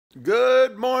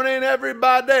Good morning,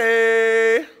 everybody.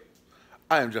 I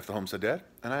am Jeff the Homestead Dad,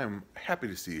 and I am happy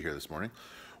to see you here this morning.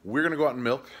 We're going to go out and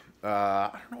milk.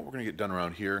 I don't know what we're going to get done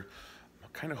around here. I'm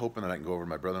kind of hoping that I can go over to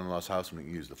my brother-in-law's house and we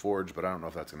can use the forge, but I don't know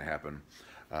if that's going to happen.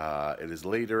 It is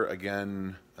later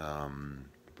again,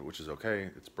 which is okay.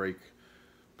 It's break.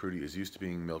 Prudy is used to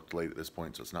being milked late at this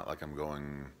point, so it's not like I'm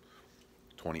going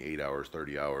 28 hours,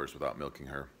 30 hours without milking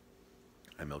her.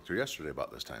 I milked her yesterday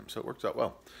about this time, so it works out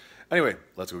well. Anyway,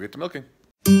 let's go get to milking.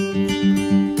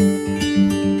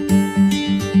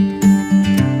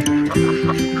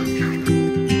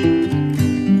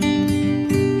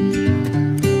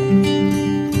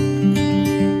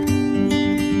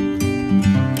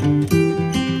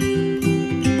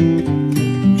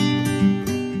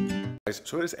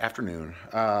 So it is afternoon.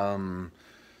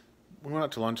 We went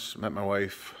out to lunch, met my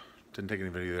wife, didn't take any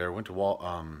video there. Went to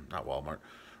not Walmart,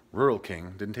 Rural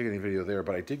King, didn't take any video there,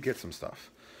 but I did get some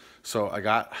stuff. So I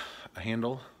got a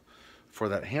handle for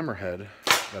that hammerhead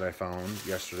that I found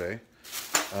yesterday.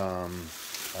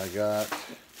 I got,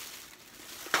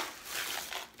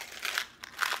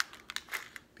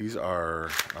 these are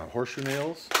horseshoe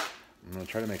nails. I'm gonna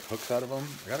try to make hooks out of them.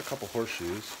 I got a couple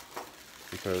horseshoes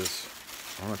because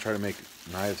I'm gonna try to make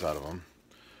knives out of them.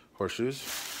 Horseshoes.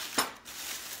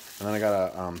 And then I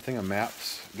got a thing of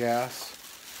MAPS gas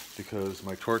because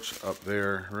my torch up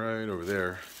there, right over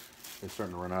there, is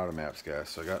starting to run out of MAPS gas.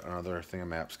 So I got another thing of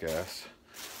MAPS gas.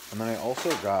 And then I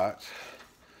also got,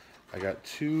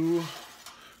 two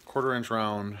 1/4-inch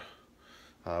round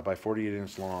by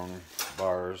 48-inch long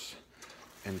bars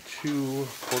and two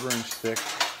 1/4-inch thick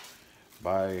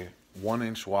by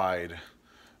 1-inch wide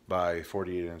by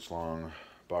 48-inch long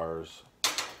bars.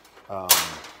 Because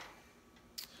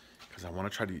I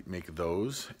want to try to make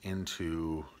those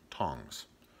into tongs.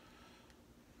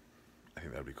 I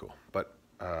think that would be cool. But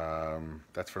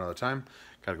that's for another time.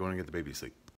 Gotta go in and get the baby to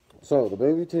sleep. So the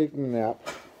baby taking a nap.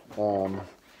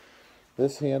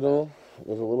 This handle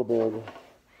was a little big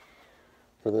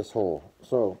for this hole.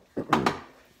 So I'm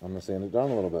gonna sand it down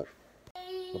a little bit.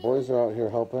 The boys are out here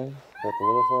helping. Got the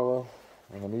little fella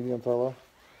and the medium fella.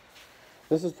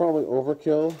 This is probably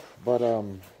overkill, but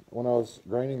when I was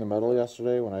grinding the metal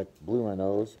yesterday, when I blew my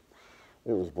nose,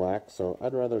 it was black, so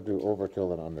I'd rather do overkill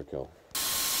than underkill.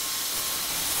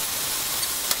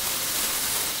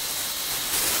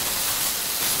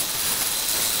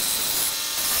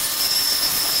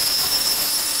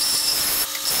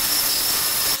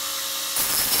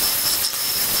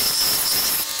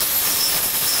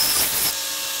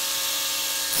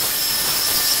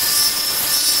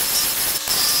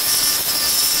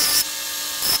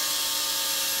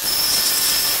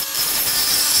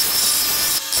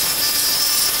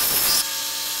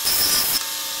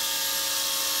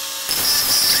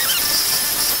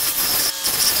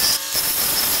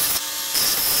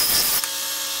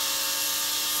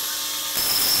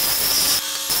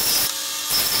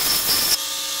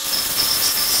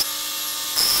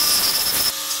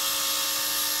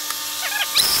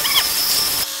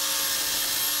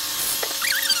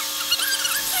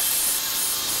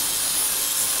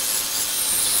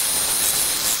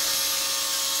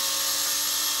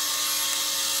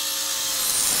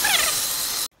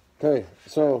 Okay,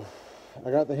 so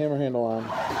I got the hammer handle on.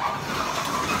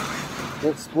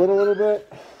 It's split a little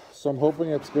bit, so I'm hoping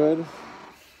it's good.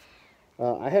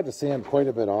 I had to sand quite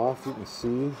a bit off, you can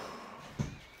see,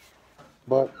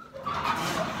 but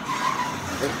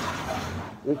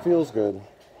it feels good.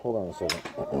 Hold on a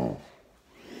second.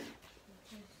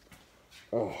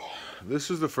 Oh,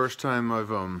 this is the first time I've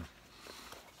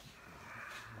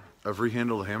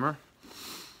rehandled a hammer.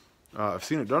 I've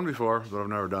seen it done before, but I've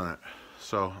never done it.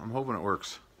 So I'm hoping it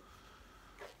works.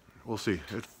 We'll see.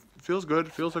 It feels good.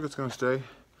 It feels like it's going to stay.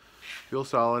 Feels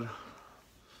solid.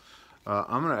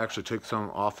 I'm going to actually take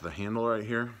some off the handle right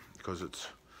here because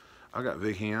I've got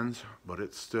big hands, but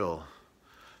it still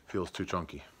feels too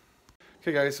chunky.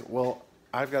 Okay, guys. Well,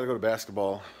 I've got to go to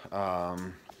basketball.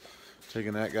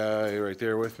 Taking that guy right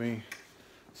there with me.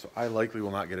 So I likely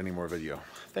will not get any more video.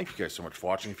 Thank you guys so much for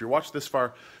watching. If you're watching this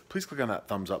far, please click on that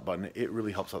thumbs up button. It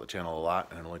really helps out the channel a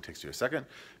lot, and it only takes you a second.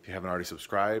 If you haven't already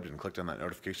subscribed and clicked on that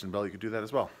notification bell, you can do that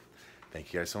as well.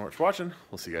 Thank you guys so much for watching.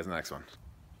 We'll see you guys in the next one.